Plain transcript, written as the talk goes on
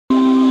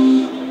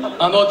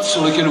Un autre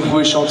sur lequel vous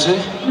pouvez chanter.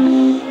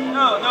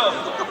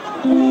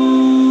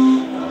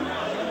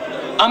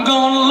 I'm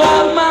gonna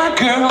love my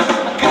girl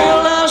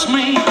loves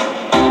me.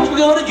 We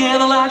go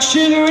together like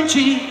sugar and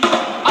tea.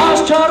 I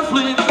start to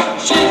flip,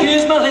 she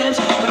kiss my lips,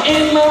 but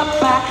in my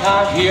back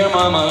I hear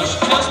mama. She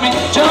tells me,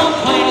 don't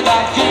play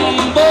that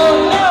game,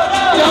 boy.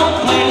 Don't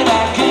play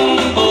that